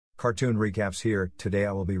Cartoon recaps here. Today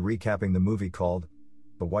I will be recapping the movie called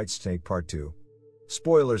The White Snake Part 2.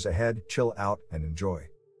 Spoilers ahead, chill out and enjoy.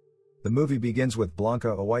 The movie begins with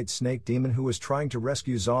Blanca, a white snake demon who is trying to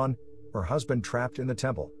rescue Zon, her husband trapped in the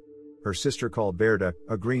temple. Her sister called Verda,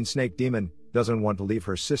 a green snake demon, doesn't want to leave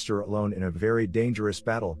her sister alone in a very dangerous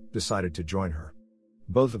battle, decided to join her.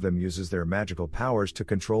 Both of them uses their magical powers to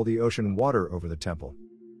control the ocean water over the temple.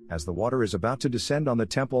 As the water is about to descend on the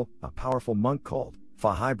temple, a powerful monk called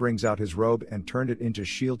Fahai brings out his robe and turned it into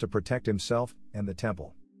shield to protect himself and the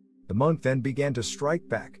temple. The monk then began to strike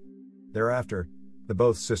back. Thereafter, the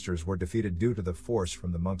both sisters were defeated due to the force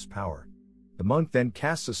from the monk's power. The monk then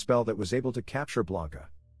casts a spell that was able to capture Blanca.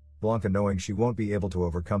 Blanca, knowing she won't be able to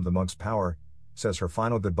overcome the monk's power, says her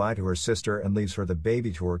final goodbye to her sister and leaves her the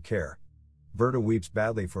baby to her care. Verda weeps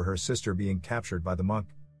badly for her sister being captured by the monk.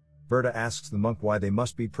 Verda asks the monk why they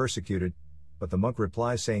must be persecuted, but the monk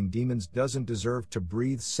replies saying demons doesn't deserve to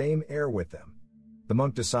breathe same air with them. The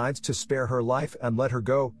monk decides to spare her life and let her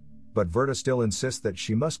go, but Verda still insists that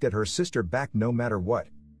she must get her sister back no matter what.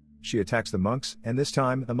 She attacks the monks, and this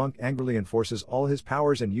time the monk angrily enforces all his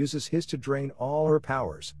powers and uses his to drain all her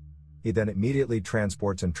powers. He then immediately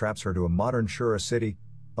transports and traps her to a modern Shura city,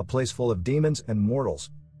 a place full of demons and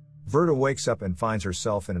mortals. Verda wakes up and finds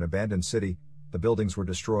herself in an abandoned city. The buildings were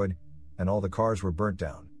destroyed, and all the cars were burnt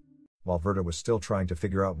down. While Verda was still trying to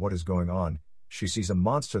figure out what is going on, she sees a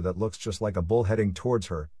monster that looks just like a bull heading towards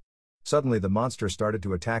her. Suddenly the monster started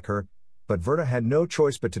to attack her, but Verda had no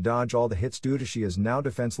choice but to dodge all the hits due to she is now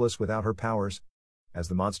defenseless without her powers. As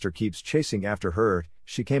the monster keeps chasing after her,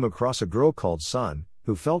 she came across a girl called Sun,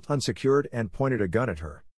 who felt unsecured and pointed a gun at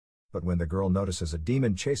her. But when the girl notices a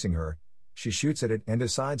demon chasing her, she shoots at it and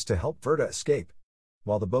decides to help Verda escape.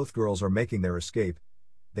 While the both girls are making their escape,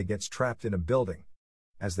 they get trapped in a building.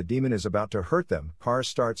 As the demon is about to hurt them, cars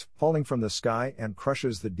starts falling from the sky and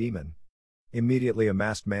crushes the demon. Immediately a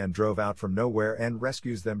masked man drove out from nowhere and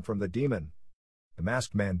rescues them from the demon. The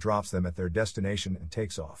masked man drops them at their destination and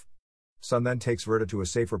takes off. Sun then takes Verda to a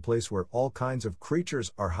safer place where all kinds of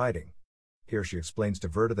creatures are hiding. Here she explains to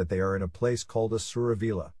Verda that they are in a place called Asura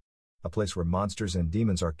Villa, a place where monsters and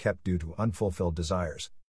demons are kept due to unfulfilled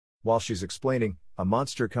desires. While she's explaining, a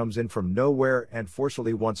monster comes in from nowhere and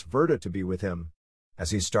forcefully wants Verda to be with him. As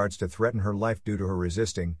he starts to threaten her life due to her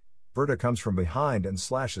resisting, Verda comes from behind and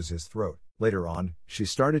slashes his throat. Later on, she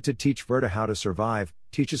started to teach Verda how to survive,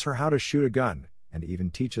 teaches her how to shoot a gun, and even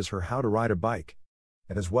teaches her how to ride a bike.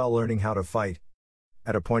 And as well learning how to fight.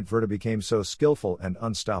 At a point Verda became so skillful and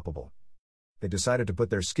unstoppable. They decided to put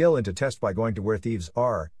their skill into test by going to where thieves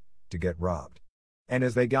are, to get robbed. And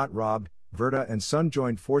as they got robbed, Verda and Sun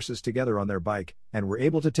joined forces together on their bike, and were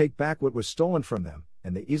able to take back what was stolen from them,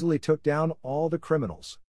 and they easily took down all the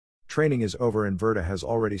criminals. Training is over and Verda has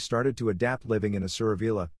already started to adapt living in Asura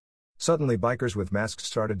Villa. Suddenly bikers with masks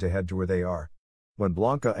started to head to where they are. When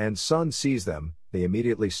Blanca and Sun sees them, they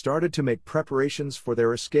immediately started to make preparations for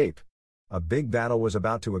their escape. A big battle was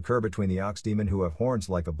about to occur between the Ox Demon, who have horns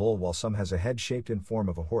like a bull while some has a head shaped in form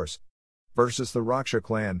of a horse, versus the Raksha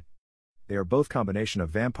clan. They are both combination of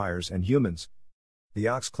vampires and humans. The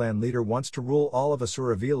Ox clan leader wants to rule all of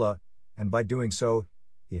Asura Villa, and by doing so,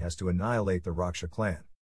 he has to annihilate the Raksha clan.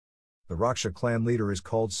 The Raksha clan leader is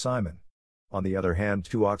called Simon. On the other hand,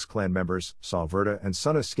 two Ox clan members saw Verda and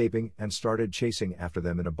Sun escaping and started chasing after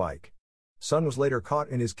them in a bike. Sun was later caught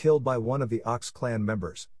and is killed by one of the Ox clan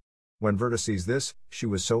members. When Verda sees this, she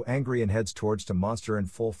was so angry and heads towards the monster in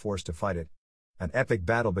full force to fight it. An epic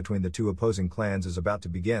battle between the two opposing clans is about to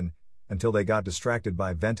begin, until they got distracted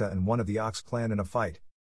by Venta and one of the Ox clan in a fight.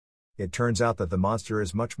 It turns out that the monster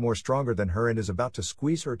is much more stronger than her and is about to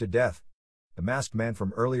squeeze her to death. The masked man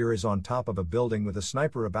from earlier is on top of a building with a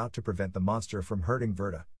sniper about to prevent the monster from hurting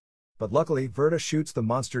Verda. But luckily Verda shoots the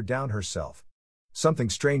monster down herself. Something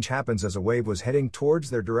strange happens as a wave was heading towards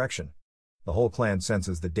their direction. The whole clan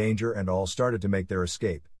senses the danger and all started to make their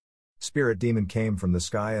escape. Spirit Demon came from the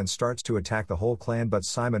sky and starts to attack the whole clan, but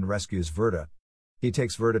Simon rescues Verda. He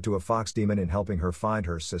takes Verda to a Fox Demon in helping her find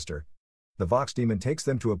her sister. The Fox Demon takes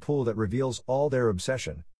them to a pool that reveals all their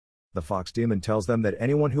obsession. The Fox Demon tells them that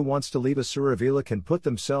anyone who wants to leave Asura Villa can put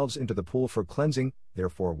themselves into the pool for cleansing,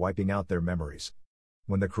 therefore wiping out their memories.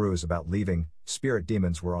 When the crew is about leaving, Spirit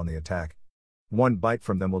Demons were on the attack. One bite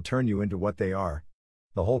from them will turn you into what they are.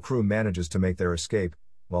 The whole crew manages to make their escape,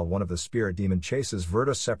 while one of the Spirit Demon chases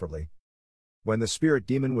Verda separately. When the Spirit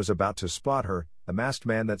Demon was about to spot her, the masked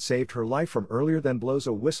man that saved her life from earlier then blows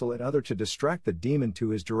a whistle at other to distract the demon to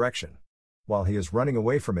his direction. While he is running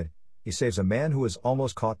away from it, he saves a man who is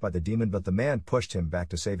almost caught by the demon, but the man pushed him back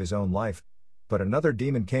to save his own life, but another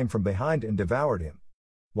demon came from behind and devoured him.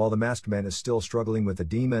 While the masked man is still struggling with the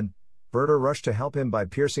demon, Verta rushed to help him by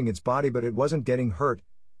piercing its body, but it wasn't getting hurt,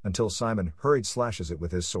 until Simon hurried slashes it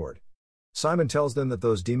with his sword. Simon tells them that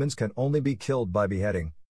those demons can only be killed by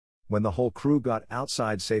beheading. When the whole crew got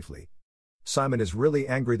outside safely, Simon is really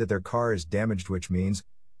angry that their car is damaged, which means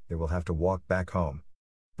they will have to walk back home.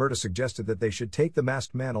 Verta suggested that they should take the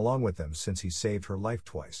masked man along with them since he saved her life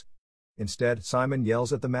twice. Instead, Simon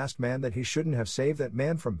yells at the masked man that he shouldn't have saved that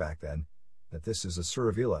man from back then, that this is a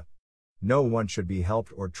Suravila. No one should be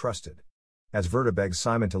helped or trusted. As Verta begs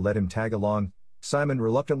Simon to let him tag along, Simon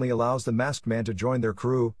reluctantly allows the masked man to join their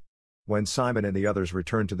crew. When Simon and the others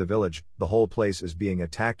return to the village, the whole place is being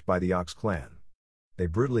attacked by the Ox clan. They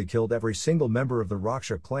brutally killed every single member of the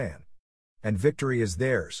Raksha clan. And victory is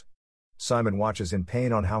theirs. Simon watches in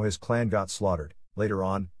pain on how his clan got slaughtered. Later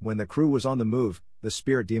on, when the crew was on the move, the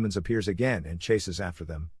spirit demons appears again and chases after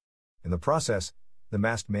them. In the process, the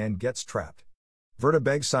masked man gets trapped. Verta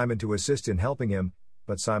begs Simon to assist in helping him,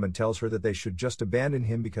 but Simon tells her that they should just abandon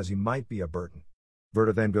him because he might be a burden.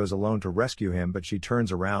 Verta then goes alone to rescue him, but she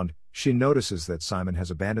turns around. She notices that Simon has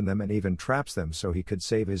abandoned them and even traps them so he could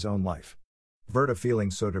save his own life. Verta,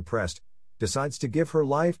 feeling so depressed, decides to give her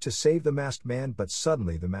life to save the masked man, but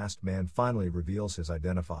suddenly the masked man finally reveals his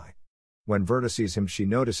identity. When Verta sees him, she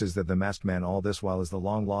notices that the masked man all this while is the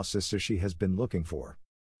long-lost sister she has been looking for.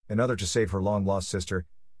 In order to save her long-lost sister,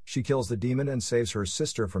 she kills the demon and saves her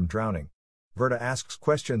sister from drowning. Verta asks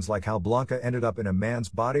questions like how Blanca ended up in a man's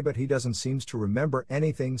body, but he doesn't seem to remember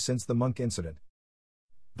anything since the monk incident.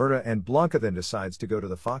 Verta and Blanca then decides to go to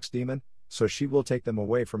the fox demon, so she will take them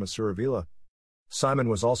away from Asuravila. Simon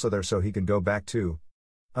was also there so he can go back too.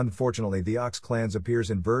 Unfortunately, the Ox clans appears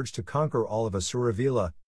and Verge to conquer all of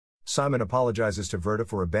Asuravila. Simon apologizes to Verta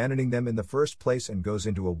for abandoning them in the first place and goes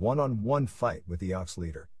into a one-on-one fight with the Ox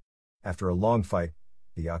leader. After a long fight,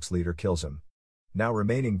 the Ox leader kills him. Now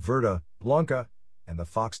remaining Verta, Blanca, and the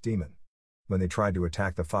fox demon. When they tried to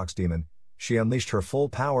attack the fox demon, she unleashed her full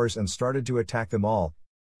powers and started to attack them all,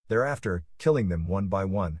 thereafter killing them one by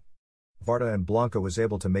one. Verta and Blanca was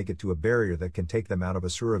able to make it to a barrier that can take them out of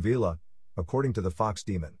Asuravila, according to the fox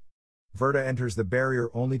demon. Verta enters the barrier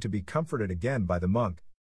only to be comforted again by the monk.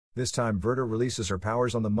 This time Verta releases her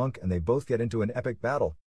powers on the monk and they both get into an epic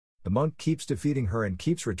battle. The monk keeps defeating her and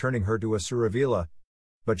keeps returning her to Asuravila,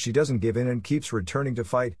 but she doesn't give in and keeps returning to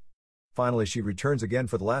fight. Finally she returns again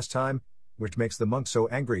for the last time, which makes the monk so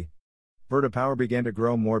angry. Verta's power began to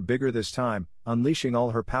grow more bigger this time, unleashing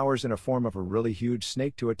all her powers in a form of a really huge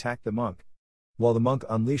snake to attack the monk. While the monk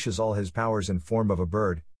unleashes all his powers in form of a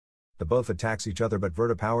bird, the both attacks each other, but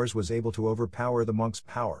Verta's powers was able to overpower the monk's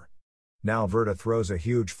power. Now Verta throws a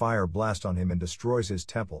huge fire blast on him and destroys his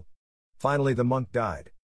temple. Finally the monk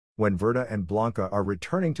died. When Verta and Blanca are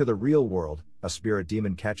returning to the real world, a spirit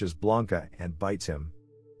demon catches Blanca and bites him.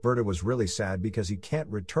 Verta was really sad because he can't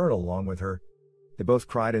return along with her. They both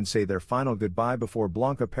cried and say their final goodbye before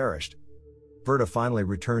Blanca perished. Verta finally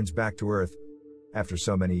returns back to Earth. After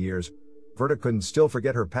so many years, Verta couldn't still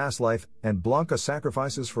forget her past life, and Blanca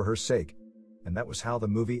sacrifices for her sake. And that was how the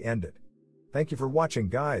movie ended. Thank you for watching,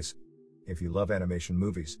 guys. If you love animation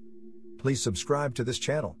movies, please subscribe to this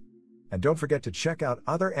channel. And don't forget to check out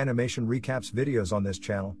other animation recaps videos on this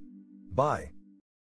channel. Bye.